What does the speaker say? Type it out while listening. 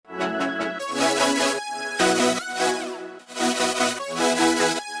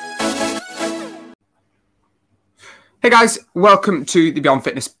Hey guys, welcome to the Beyond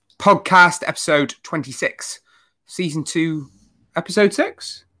Fitness podcast, episode 26, season 2, episode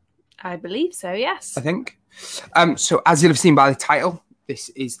 6? I believe so, yes. I think. So as you'll have seen by the title, this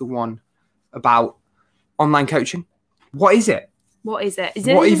is the one about online coaching. What is it? What is it? This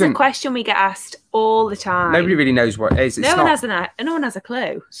is a question we get asked all the time. Nobody really knows what it is. No one has a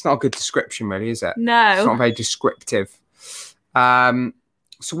clue. It's not a good description, really, is it? No. It's not very descriptive. So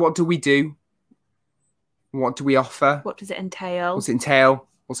what do we do? What do we offer? What does it entail? What's it entail?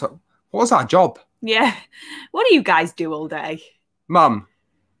 What's our job? Yeah. What do you guys do all day? Mum,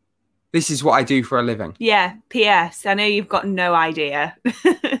 this is what I do for a living. Yeah. P.S. I know you've got no idea.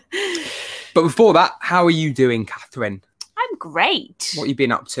 But before that, how are you doing, Catherine? I'm great. What have you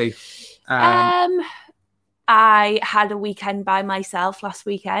been up to? I had a weekend by myself last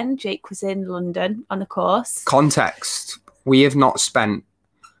weekend. Jake was in London on a course. Context. We have not spent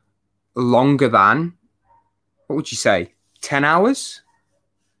longer than, what would you say, 10 hours?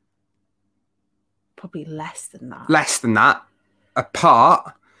 Probably less than that. Less than that.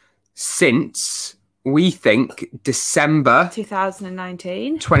 Apart since, we think, December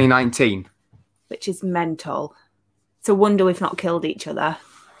 2019. 2019. Which is mental. It's a wonder we've not killed each other.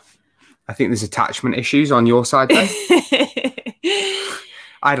 I think there's attachment issues on your side then.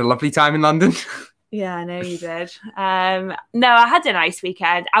 I had a lovely time in London. Yeah, I know you did. No, I had a nice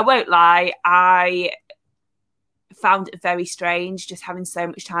weekend. I won't lie. I found it very strange just having so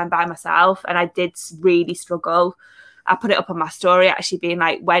much time by myself, and I did really struggle. I put it up on my story actually being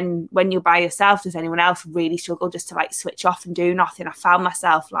like, when you're by yourself, does anyone else really struggle just to like switch off and do nothing? I found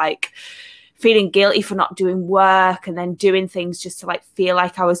myself like feeling guilty for not doing work and then doing things just to like feel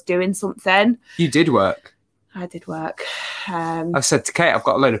like I was doing something. You did work. I did work. I said to Kate, I've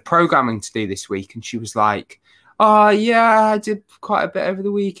got a load of programming to do this week. And she was like, oh, yeah, I did quite a bit over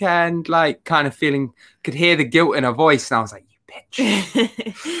the weekend. Like, kind of feeling, could hear the guilt in her voice. And I was like, you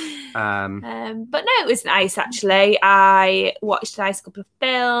bitch. But no, it was nice, actually. I watched a nice couple of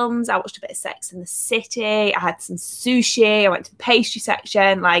films. I watched a bit of Sex and the City. I had some sushi. I went to the pastry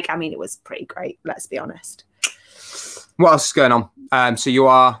section. It was pretty great, let's be honest. What else is going on? So you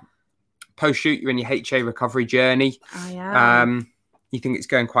are post-shoot, you're in your HA recovery journey. I am. You think it's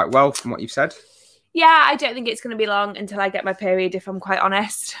going quite well from what you've said? Yeah, I don't think it's going to be long until I get my period, if I'm quite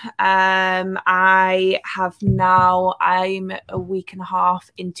honest. I'm a week and a half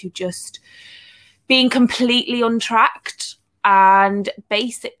into just being completely untracked, and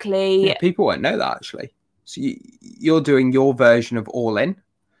basically... Yeah, people won't know that, actually. So you're doing your version of all in.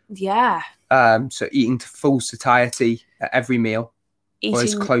 Yeah. So eating to full satiety at every meal. Or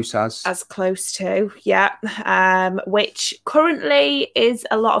as close as. As close to, yeah. Which currently is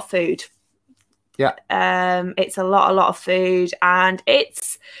a lot of food. Yeah. It's a lot of food, and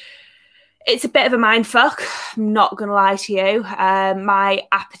it's a bit of a mind fuck. I'm not gonna lie to you. My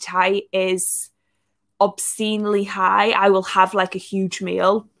appetite is obscenely high. I will have like a huge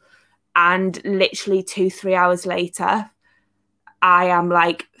meal, and literally 2-3 hours later, I am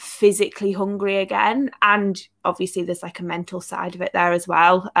like physically hungry again. And obviously there's like a mental side of it there as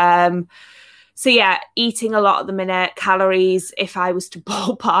well. So yeah, eating a lot at the minute. Calories, if I was to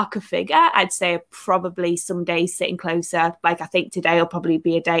ballpark a figure, I'd say probably some days sitting closer. Like I think today will probably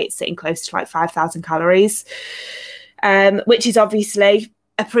be a day it's sitting close to like 5,000 calories, which is obviously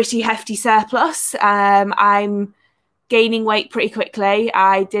a pretty hefty surplus. I'm gaining weight pretty quickly.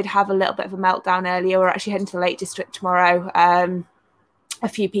 I did have a little bit of a meltdown earlier. We're actually heading to the Lake District tomorrow. A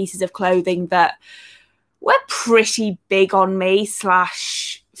few pieces of clothing that were pretty big on me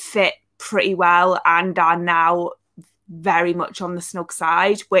 / fit pretty well and are now very much on the snug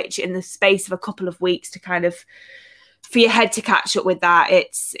side, which in the space of a couple of weeks to kind of for your head to catch up with that,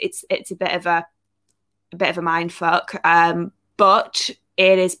 it's a bit of a mind fuck. But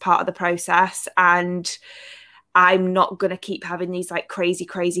it is part of the process, and I'm not going to keep having these like crazy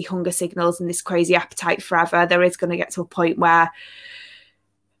hunger signals and this crazy appetite forever. There is going to get to a point where,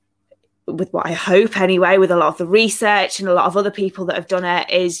 with what I hope anyway, with a lot of the research and a lot of other people that have done it,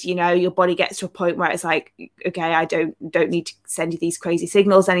 is, you know, your body gets to a point where it's like, okay, I don't need to send you these crazy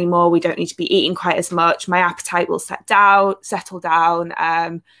signals anymore. We don't need to be eating quite as much. My appetite will settle down.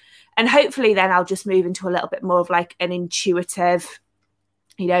 And hopefully then I'll just move into a little bit more of like an intuitive,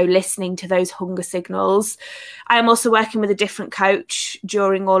 you know, listening to those hunger signals. I am also working with a different coach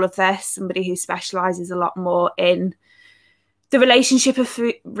during all of this, somebody who specializes a lot more in the relationship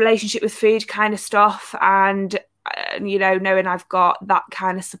with food kind of stuff. And, you know, knowing I've got that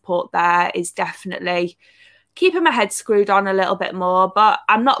kind of support there is definitely keeping my head screwed on a little bit more. But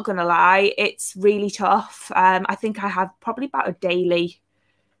I'm not going to lie, it's really tough. I think I have probably about a daily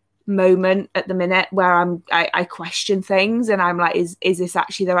moment at the minute where I question things and I'm like, is this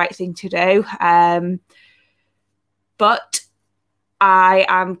actually the right thing to do? But I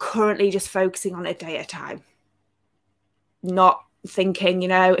am currently just focusing on a day at a time, not thinking,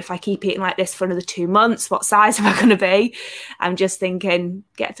 if I keep eating like this for another 2 months, what size am I going to be? I'm just thinking,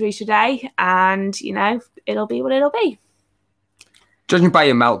 get through today and, it'll be what it'll be. Judging by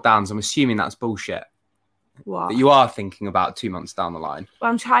your meltdowns, I'm assuming that's bullshit. What? That you are thinking about 2 months down the line. Well,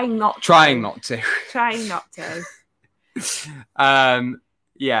 I'm trying not to. Trying not to.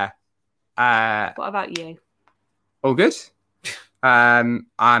 Yeah. What about you? All good. I'm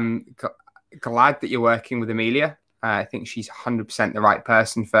glad that you're working with Amelia. I think she's 100% the right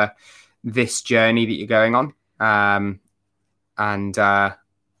person for this journey that you're going on. From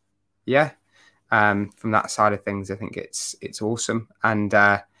that side of things, I think it's awesome. And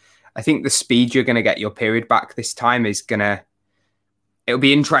I think the speed you're going to get your period back this time it'll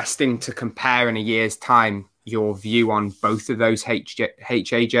be interesting to compare in a year's time your view on both of those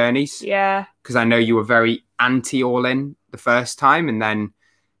HA journeys. Yeah. Because I know you were very anti all in the first time, and then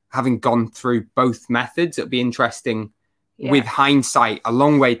having gone through both methods, it'll be interesting with hindsight a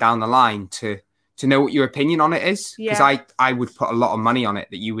long way down the line to know what your opinion on it is. Because I would put a lot of money on it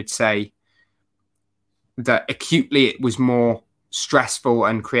that you would say that acutely it was more stressful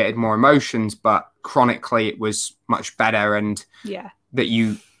and created more emotions, but chronically it was much better, and that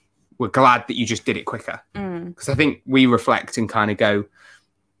you were glad that you just did it quicker. Because I think we reflect and kind of go,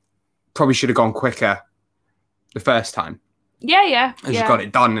 probably should have gone quicker the first time. Yeah. And just got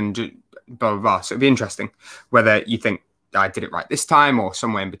it done and blah, blah, blah. So it'd be interesting whether you think I did it right this time or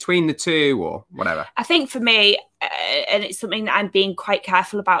somewhere in between the two or whatever. I think for me, and it's something that I'm being quite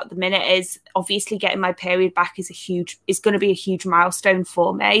careful about at the minute, is obviously getting my period back is going to be a huge milestone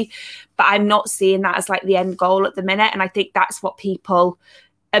for me, but I'm not seeing that as like the end goal at the minute. And I think that's what people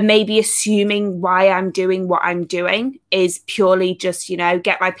are maybe assuming why I'm doing what I'm doing is purely just,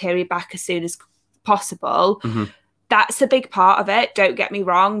 get my period back as soon as possible. Mm-hmm. That's a big part of it. Don't get me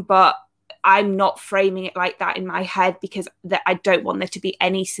wrong, but I'm not framing it like that in my head, because I don't want there to be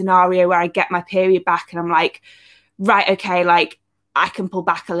any scenario where I get my period back and I'm like, right, okay, like I can pull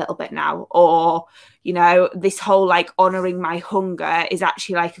back a little bit now. Or, this whole like honoring my hunger is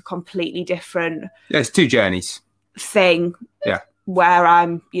actually like a completely different it's two journeys thing. Yeah. Where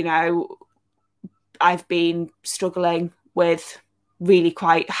I'm, I've been struggling with really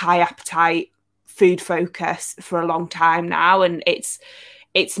quite high appetite food focus for a long time now. And it's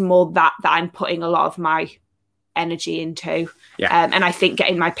more that I'm putting a lot of my energy into. Yeah. And I think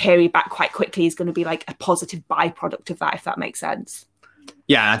getting my period back quite quickly is going to be like a positive byproduct of that, if that makes sense.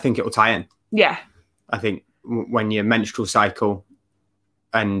 Yeah, I think it will tie in. Yeah. I think when your menstrual cycle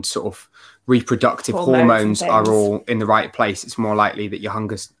and sort of reproductive hormones are all in the right place, it's more likely that your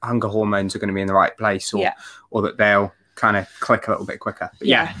hunger hormones are going to be in the right place, or that they'll kind of click a little bit quicker. But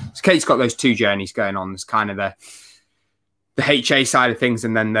so Kate's got those two journeys going on. There's kind of the HA side of things,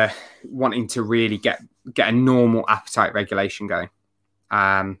 and then the wanting to really get a normal appetite regulation going.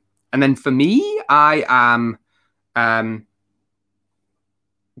 And then for me, I am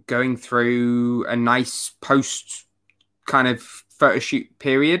going through a nice post kind of photo shoot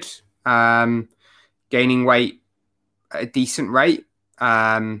period, gaining weight at a decent rate,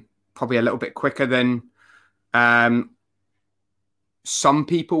 probably a little bit quicker than some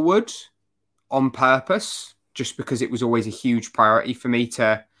people would on purpose, just because it was always a huge priority for me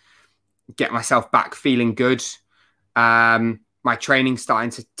to get myself back feeling good. My training's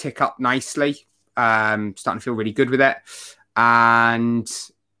starting to tick up nicely, starting to feel really good with it, and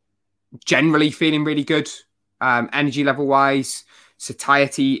generally feeling really good, energy level wise.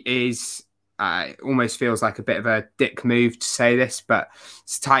 Satiety is almost feels like a bit of a dick move to say this, but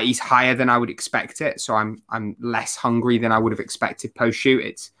satiety's higher than I would expect it. So I'm less hungry than I would have expected post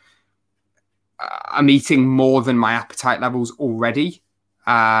shoot. I'm eating more than my appetite levels already,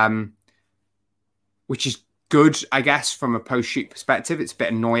 which is good, I guess, from a post-shoot perspective. It's a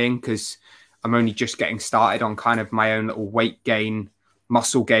bit annoying because I'm only just getting started on kind of my own little weight gain,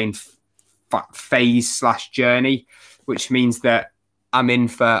 muscle gain phase / journey, which means that I'm in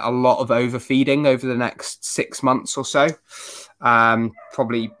for a lot of overfeeding over the next 6 months or so,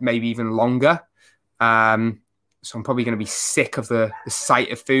 probably maybe even longer. So I'm probably going to be sick of the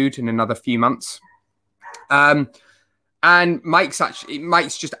sight of food in another few months. And Mike's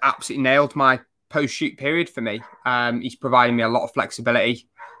just absolutely nailed my post-shoot period for me. He's providing me a lot of flexibility,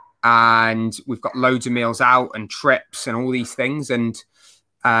 and we've got loads of meals out and trips and all these things. And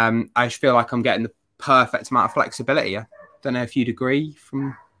I just feel like I'm getting the perfect amount of flexibility. I don't know if you'd agree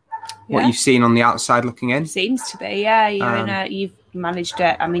from what you've seen on the outside looking in? Seems to be, yeah. You've managed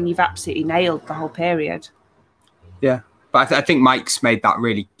it. I mean, you've absolutely nailed the whole period. Yeah. But I think Mike's made that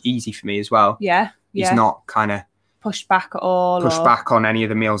really easy for me as well. Yeah. He's not kind of pushed back at all. Pushed back on any of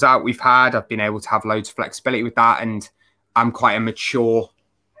the meals out we've had. I've been able to have loads of flexibility with that. And I'm quite a mature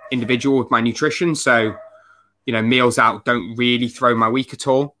individual with my nutrition. So, you know, meals out don't really throw my week at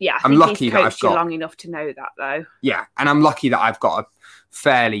all. Yeah, I'm lucky that I've got long enough to know that, though. Yeah, and I'm lucky that I've got a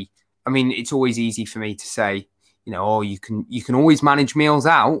fairly. I mean, it's always easy for me to say, you know, oh, you can always manage meals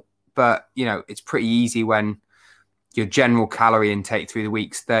out, but you know, it's pretty easy when your general calorie intake through the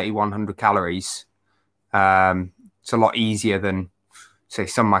week's 3,100 calories. It's a lot easier than, say,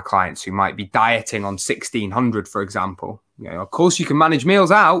 some of my clients who might be dieting on 1,600, for example. You know, of course, you can manage meals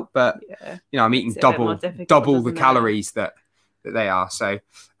out, but you know, I'm eating double the calories that they are. So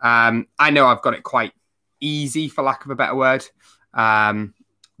I know I've got it quite easy, for lack of a better word.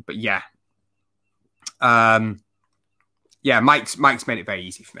 But yeah, Mike's made it very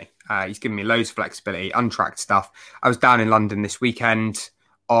easy for me. He's given me loads of flexibility, untracked stuff. I was down in London this weekend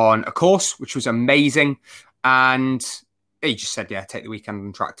on a course, which was amazing. And he just said, yeah, take the weekend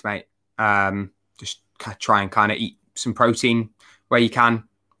untracked, mate. Just try and kind of eat some protein where you can.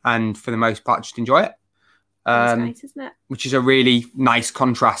 And for the most part, just enjoy it. That's nice, isn't it? Which is a really nice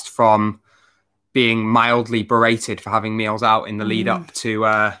contrast from being mildly berated for having meals out in the lead up to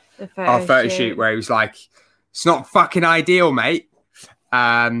our photo shoot, where he was like, it's not fucking ideal, mate.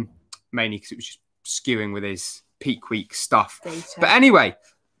 Mainly because it was just skewing with his peak week stuff. Data. But anyway,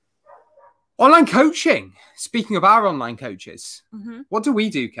 online coaching. Speaking of our online coaches, what do we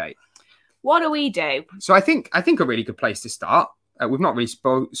do, Kate? What do we do? So I think a really good place to start. We've not really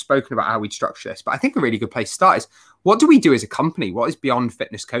spoken about how we'd structure this, but I think a really good place to start is, what do we do as a company? What is Beyond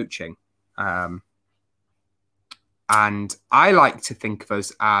Fitness Coaching? And I like to think of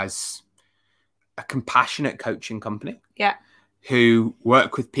us as a compassionate coaching company. Yeah. Who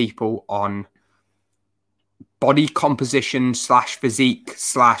work with people on body composition / physique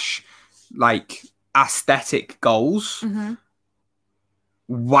 / like aesthetic goals,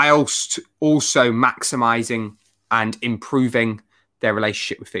 whilst also maximizing and improving their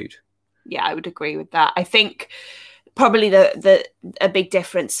relationship with food. Yeah, I would agree with that. I think probably a big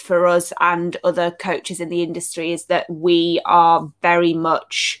difference for us and other coaches in the industry is that we are very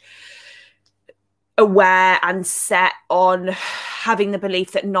much aware and set on having the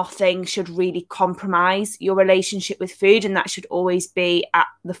belief that nothing should really compromise your relationship with food, and that should always be at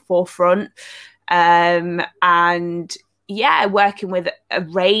the forefront. And yeah, working with a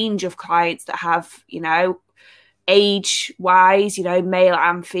range of clients that have, you know, age wise, you know, male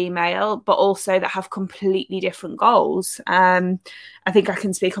and female, but also that have completely different goals. I think I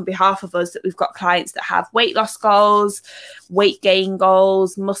can speak on behalf of us that we've got clients that have weight loss goals, weight gain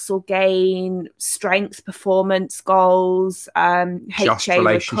goals, muscle gain, strength performance goals, just HA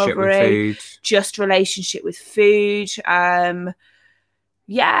relationship recovery, with food. Just relationship with food.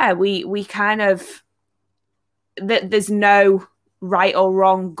 Yeah, we kind of, there's no right or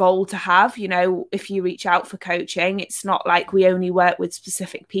wrong goal to have. You know, if you reach out for coaching, it's not like we only work with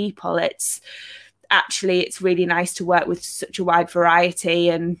specific people. It's really nice to work with such a wide variety,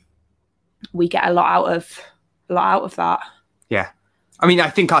 and we get a lot out of that. Yeah. I mean, I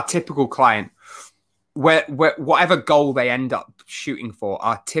think our typical client, where whatever goal they end up shooting for,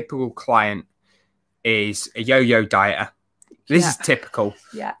 our typical client is a yo-yo dieter. This is typical.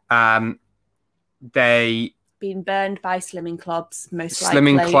 Yeah. They been burned by slimming clubs, most likely.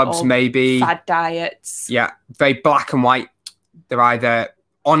 Slimming clubs, maybe. Fad diets. Yeah. Very black and white. They're either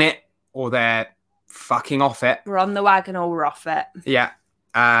on it or they're fucking off it. We're on the wagon or we're off it. Yeah.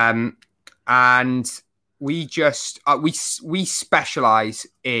 And we just, we specialize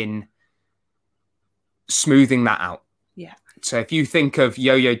in smoothing that out. Yeah. So if you think of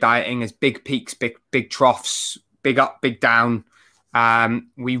yo-yo dieting as big peaks, big troughs, big up, big down,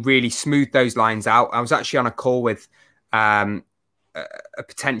 we really smooth those lines out. I was actually on a call with a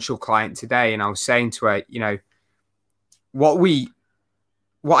potential client today, and I was saying to her, you know, what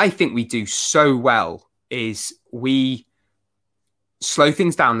I think we do so well is we slow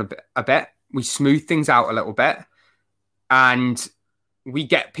things down a bit, we smooth things out a little bit, and we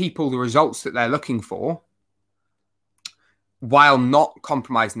get people the results that they're looking for while not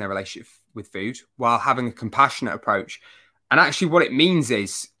compromising their relationship with food, while having a compassionate approach. And actually what it means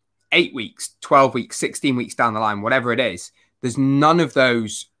is 8 weeks, 12 weeks, 16 weeks down the line, whatever it is, there's none of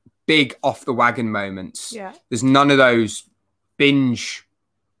those big off the wagon moments. Yeah. There's none of those binge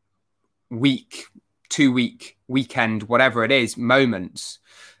week, 2 week, weekend, whatever it is, moments.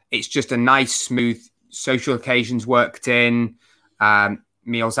 It's just a nice, smooth social occasions worked in.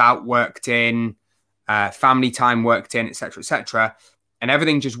 meals out worked in, family time worked in, etc., and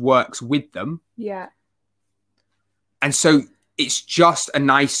everything just works with them. Yeah. And so it's just a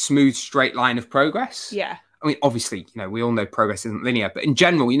nice, smooth, straight line of progress. Yeah. I mean, obviously, we all know progress isn't linear, but in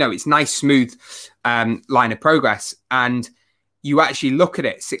general, it's nice, smooth line of progress. And you actually look at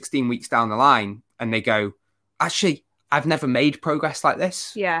it 16 weeks down the line and they go, actually, I've never made progress like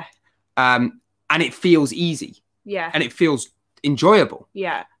this. Yeah. And it feels easy. Yeah. And it feels enjoyable.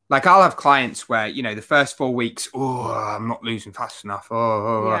 Yeah. Like I'll have clients where, the first 4 weeks, I'm not losing fast enough.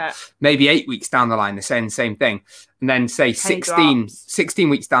 Yeah. Maybe 8 weeks down the line, they're saying the same thing. And then say 16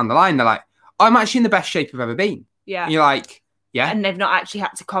 weeks down the line, they're like, I'm actually in the best shape I've ever been. Yeah. And you're like, yeah. And they've not actually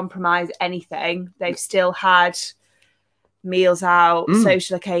had to compromise anything. They've still had meals out,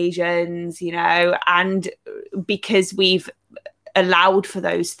 social occasions, and because we've allowed for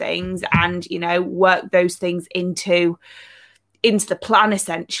those things and, worked those things into the plan,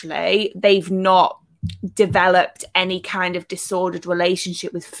 essentially, they've not developed any kind of disordered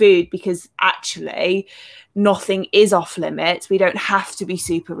relationship with food, because actually nothing is off limits. We don't have to be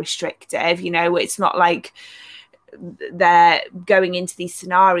super restrictive. It's not like they're going into these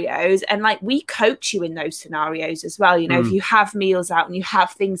scenarios, and like we coach you in those scenarios as well. If you have meals out and you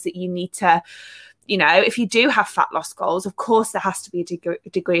have things that you need to, if you do have fat loss goals, of course there has to be a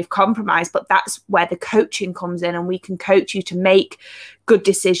degree of compromise, but that's where the coaching comes in, and we can coach you to make good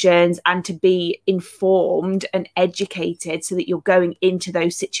decisions and to be informed and educated so that you're going into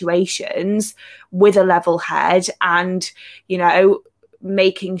those situations with a level head and,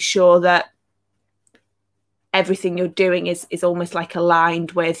 making sure that everything you're doing is almost like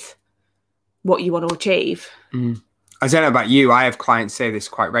aligned with what you want to achieve. I don't know about you. I have clients say this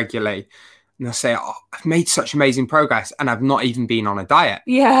quite regularly. And they'll say, I've made such amazing progress and I've not even been on a diet.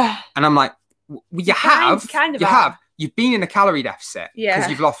 Yeah. And I'm like, well, you have. You've been in a calorie deficit because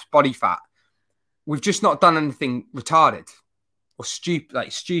you've lost body fat. We've just not done anything retarded or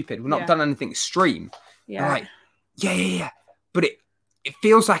stupid. We've not done anything extreme. Yeah. Like, yeah. But it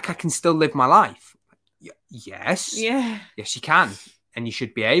feels like I can still live my life. Yes. Yeah. Yes, you can. And you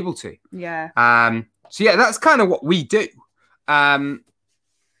should be able to. Yeah. So yeah, that's kind of what we do. And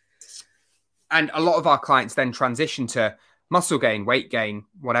a lot of our clients then transition to muscle gain, weight gain,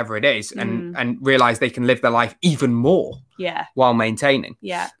 whatever it is, and realize they can live their life even more while maintaining.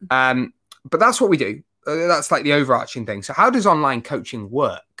 Yeah. But that's what we do. That's like the overarching thing. So how does online coaching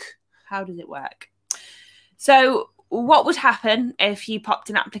work? How does it work? So what would happen if you popped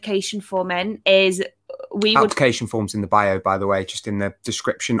an application form in is application forms in the bio, by the way, just in the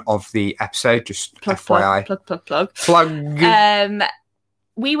description of the episode, just FYI. Plug.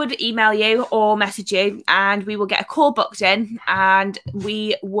 We would email you or message you and we will get a call booked in, and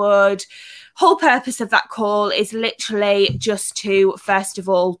whole purpose of that call is literally just to, first of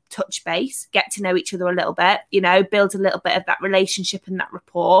all, touch base, get to know each other a little bit, build a little bit of that relationship and that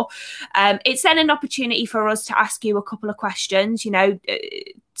rapport. It's then an opportunity for us to ask you a couple of questions,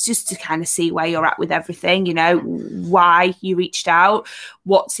 just to kind of see where you're at with everything, why you reached out,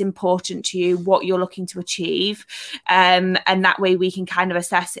 what's important to you, what you're looking to achieve. And that way we can kind of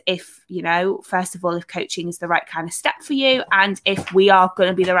assess if, first of all, if coaching is the right kind of step for you and if we are going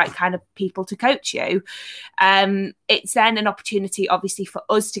to be the right kind of people to coach you. It's then an opportunity, obviously, for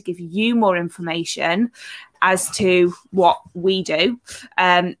us to give you more information as to what we do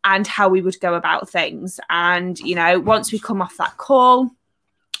and how we would go about things. And, once we come off that call,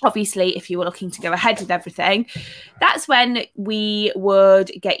 obviously, if you were looking to go ahead with everything, that's when we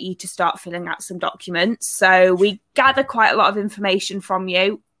would get you to start filling out some documents. So we gather quite a lot of information from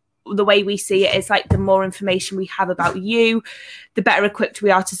you. The way we see it is like the more information we have about you, the better equipped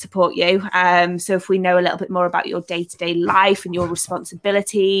we are to support you. So if we know a little bit more about your day-to-day life and your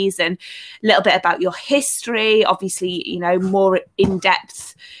responsibilities and a little bit about your history, obviously, more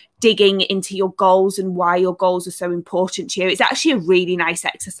in-depth digging into your goals and why your goals are so important to you. It's actually a really nice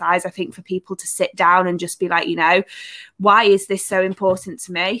exercise, I think, for people to sit down and just be like, why is this so important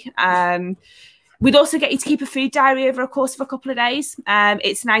to me? We'd also get you to keep a food diary over a course of a couple of days.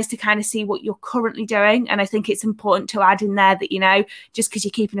 It's nice to kind of see what you're currently doing. And I think it's important to add in there that, just because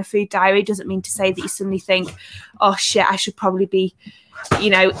you're keeping a food diary doesn't mean to say that you suddenly think, oh shit, I should probably be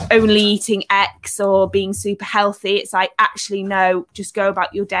only eating X or being super healthy. It's like, actually, no, just go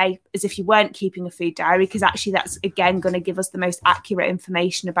about your day as if you weren't keeping a food diary, because actually that's, again, going to give us the most accurate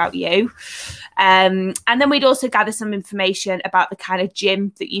information about you. And then we'd also gather some information about the kind of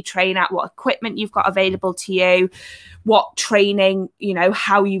gym that you train at, what equipment you've got available to you, what training,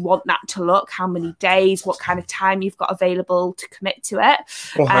 how you want that to look, how many days, what kind of time you've got available to commit to it.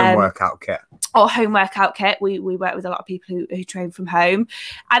 Or home workout kit. or home workout kit. We work with a lot of people who train from home.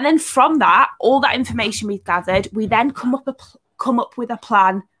 And then from that, all that information we've gathered, we then come up with a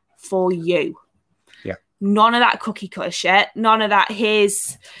plan for you. Yeah. None of that cookie cutter shit. None of that,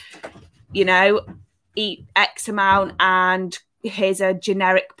 here's, you know, eat X amount and here's a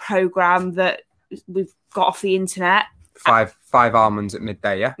generic program that we've got off the internet. Five almonds at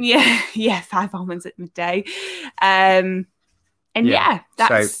midday, yeah? Yeah, 5 almonds at midday. And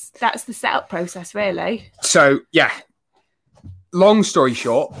that's the setup process, really. So, yeah, long story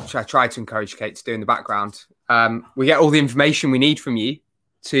short, which I try to encourage Kate to do in the background, we get all the information we need from you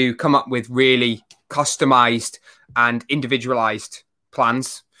to come up with really customized and individualized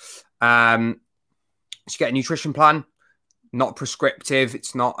plans. So you get a nutrition plan, not prescriptive.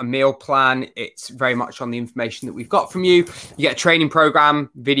 It's not a meal plan. It's very much on the information that we've got from you. You get a training program,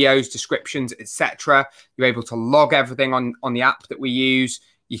 videos, descriptions, etc. You're able to log everything on the app that we use.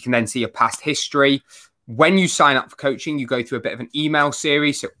 You can then see your past history. When you sign up for coaching, you go through a bit of an email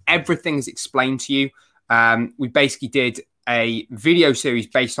series. So everything is explained to you. We basically did a video series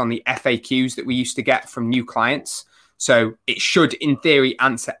based on the FAQs that we used to get from new clients. So it should, in theory,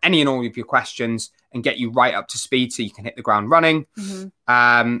 answer any and all of your questions and get you right up to speed so you can hit the ground running.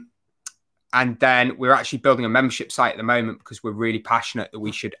 Mm-hmm. And then we're actually building a membership site at the moment because we're really passionate that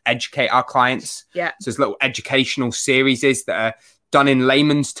we should educate our clients. Yeah. So there's little educational series that are done in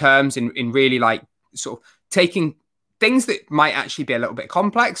layman's terms, in really like sort of taking things that might actually be a little bit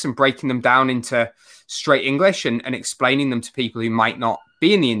complex and breaking them down into straight English and explaining them to people who might not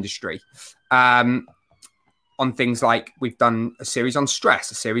be in the industry. On things like we've done a series on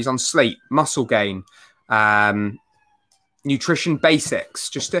stress, a series on sleep, muscle gain, nutrition basics,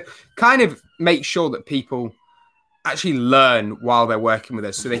 just to kind of make sure that people actually learn while they're working with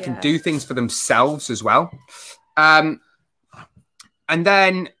us so they can do things for themselves as well. And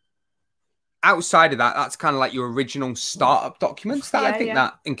then outside of that, that's kind of like your original startup documents that I think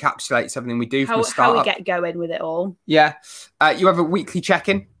that encapsulates everything we do from the startup. How we get going with it all. Yeah. You have a weekly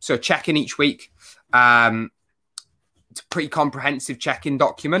check-in. So a check-in each week. It's a pretty comprehensive check-in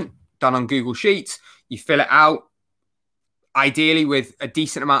document done on Google Sheets. You fill it out, ideally with a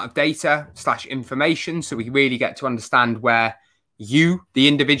decent amount of data / information. So we really get to understand where you, the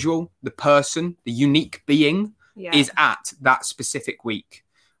individual, the person, the unique being is at that specific week.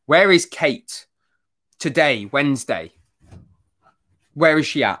 Where is Kate today, Wednesday? Where is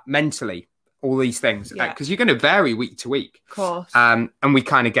she at mentally? All these things. Because you're going to vary week to week. Of course. And we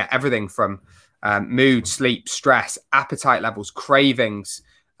kind of get everything from mood, sleep, stress, appetite levels, cravings,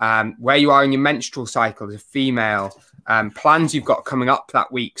 where you are in your menstrual cycle as a female, plans you've got coming up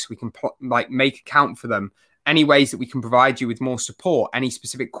that week so we can make account for them, any ways that we can provide you with more support, any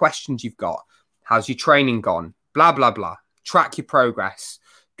specific questions you've got, how's your training gone, blah, blah, blah, track your progress,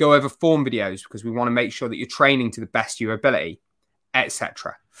 go over form videos because we want to make sure that you're training to the best of your ability,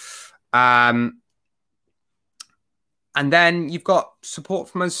 etc. And then you've got support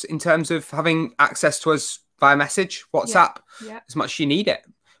from us in terms of having access to us via message, WhatsApp, as much as you need it.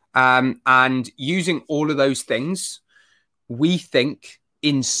 And using all of those things, we think,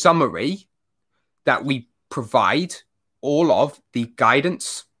 in summary, that we provide all of the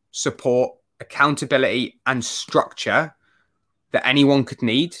guidance, support, accountability, and structure that anyone could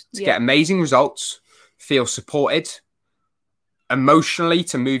need to get amazing results, feel supported, emotionally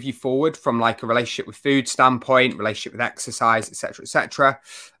to move you forward from like a relationship with food standpoint, relationship with exercise, etc.,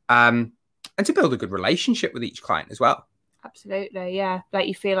 and to build a good relationship with each client as well. Absolutely, yeah. Like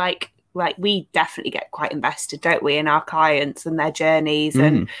you feel like we definitely get quite invested, don't we, in our clients and their journeys.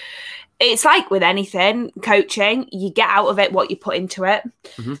 And it's like with anything, coaching, you get out of it what you put into it.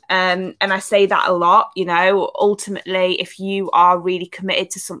 And I say that a lot, you know, ultimately, if you are really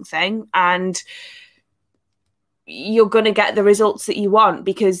committed to something and you're going to get the results that you want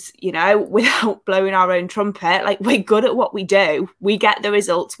because, you know, without blowing our own trumpet, like we're good at what we do. We get the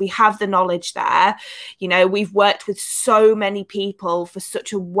results. We have the knowledge there. You know, we've worked with so many people for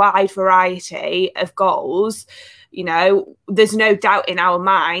such a wide variety of goals. You know, there's no doubt in our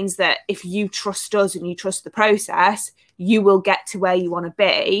minds that if you trust us and you trust the process, you will get to where you want to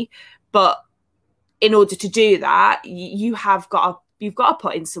be. But in order to do that, you've got to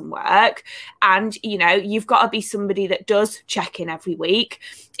put in some work, and, you know, you've got to be somebody that does check in every week.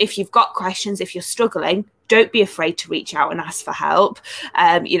 If you've got questions, if you're struggling, don't be afraid to reach out and ask for help.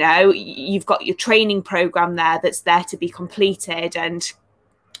 You know, you've got your training program there that's there to be completed. And,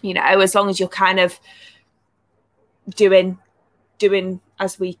 you know, as long as you're kind of doing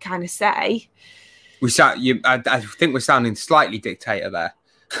as we kind of say. I think we're sounding slightly dictator there.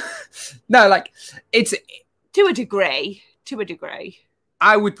 No, like it's to a degree.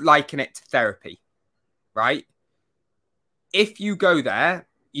 I would liken it to therapy, right? If you go there,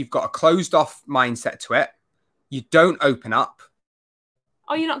 you've got a closed off mindset to it. You don't open up.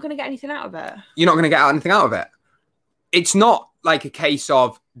 Oh, you're not going to get anything out of it? You're not going to get anything out of it. It's not like a case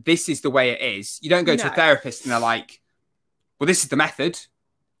of this is the way it is. You don't go to a therapist and they're like, well, this is the method.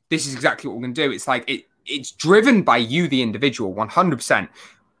 This is exactly what we're going to do. It's like it's driven by you, the individual, 100%.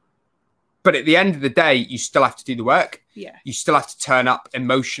 But at the end of the day, you still have to do the work. Yeah. You still have to turn up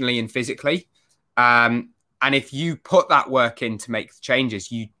emotionally and physically. And if you put that work in to make the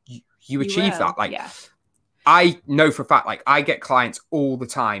changes, you achieve that. Like, I know for a fact, like I get clients all the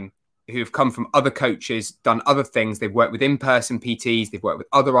time who have come from other coaches, done other things. They've worked with in-person PTs. They've worked with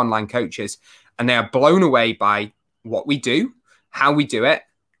other online coaches, and they are blown away by what we do, how we do it,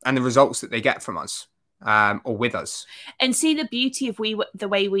 and the results that they get from us. Or with us. And see the beauty of the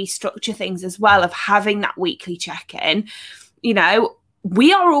way we structure things as well, of having that weekly check-in. You know,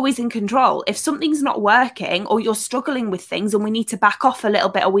 we are always in control. If something's not working or you're struggling with things and we need to back off a little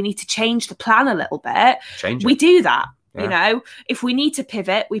bit or we need to change the plan a little bit, we do that. Yeah. You know, if we need to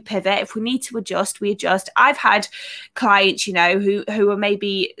pivot, we pivot. If we need to adjust, we adjust. I've had clients, you know, who are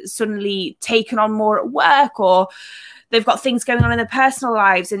maybe suddenly taken on more at work, or they've got things going on in their personal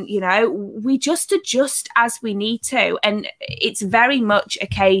lives, and, you know, we just adjust as we need to. And it's very much a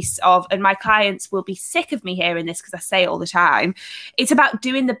case of, and my clients will be sick of me hearing this because I say it all the time, it's about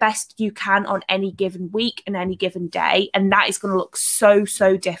doing the best you can on any given week and any given day. And that is going to look so,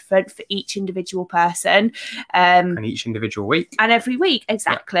 so different for each individual person. And each individual week. And every week,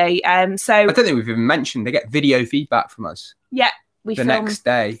 exactly. Yeah. So I don't think we've even mentioned they get video feedback from us. Yeah. The next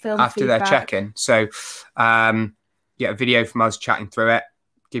day after their check-in. So, get a video from us chatting through it,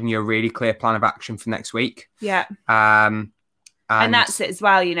 giving you a really clear plan of action for next week. Yeah. And that's it as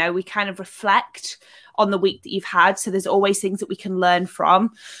well. You know, we kind of reflect on the week that you've had. So there's always things that we can learn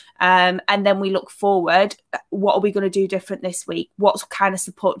from. And then we look forward. What are we going to do different this week? What kind of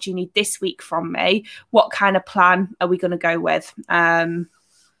support do you need this week from me? What kind of plan are we going to go with?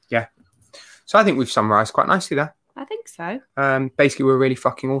 Yeah. So I think we've summarised quite nicely there. I think so. Basically, we're really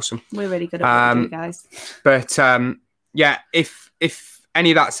fucking awesome. We're really good at what we do, guys. But yeah, if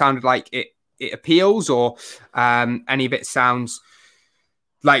any of that sounded like it appeals, or any of it sounds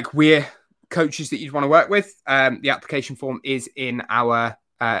like we're coaches that you'd want to work with, the application form is in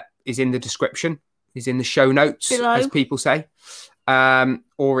the description, is in the show notes, below, as people say,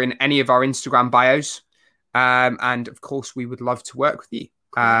 or in any of our Instagram bios. And of course, we would love to work with you.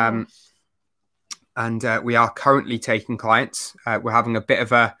 And we are currently taking clients. We're having a bit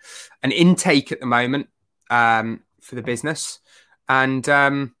of an intake at the moment for the business. And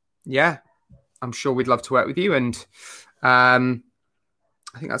yeah, I'm sure we'd love to work with you. And I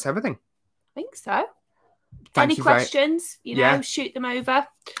think that's everything. I think so. Any questions, shoot them over.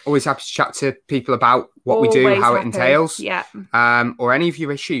 Always happy to chat to people about what we do, how it entails. Yeah. Or any of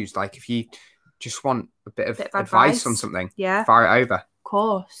your issues. Like if you just want a bit of advice on something, fire it over. Of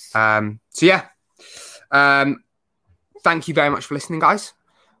course. So yeah. Thank you very much for listening, guys.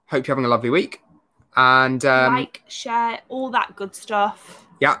 Hope you're having a lovely week. And like, share, all that good stuff.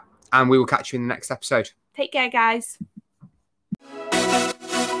 Yeah. And we will catch you in the next episode. Take care, guys.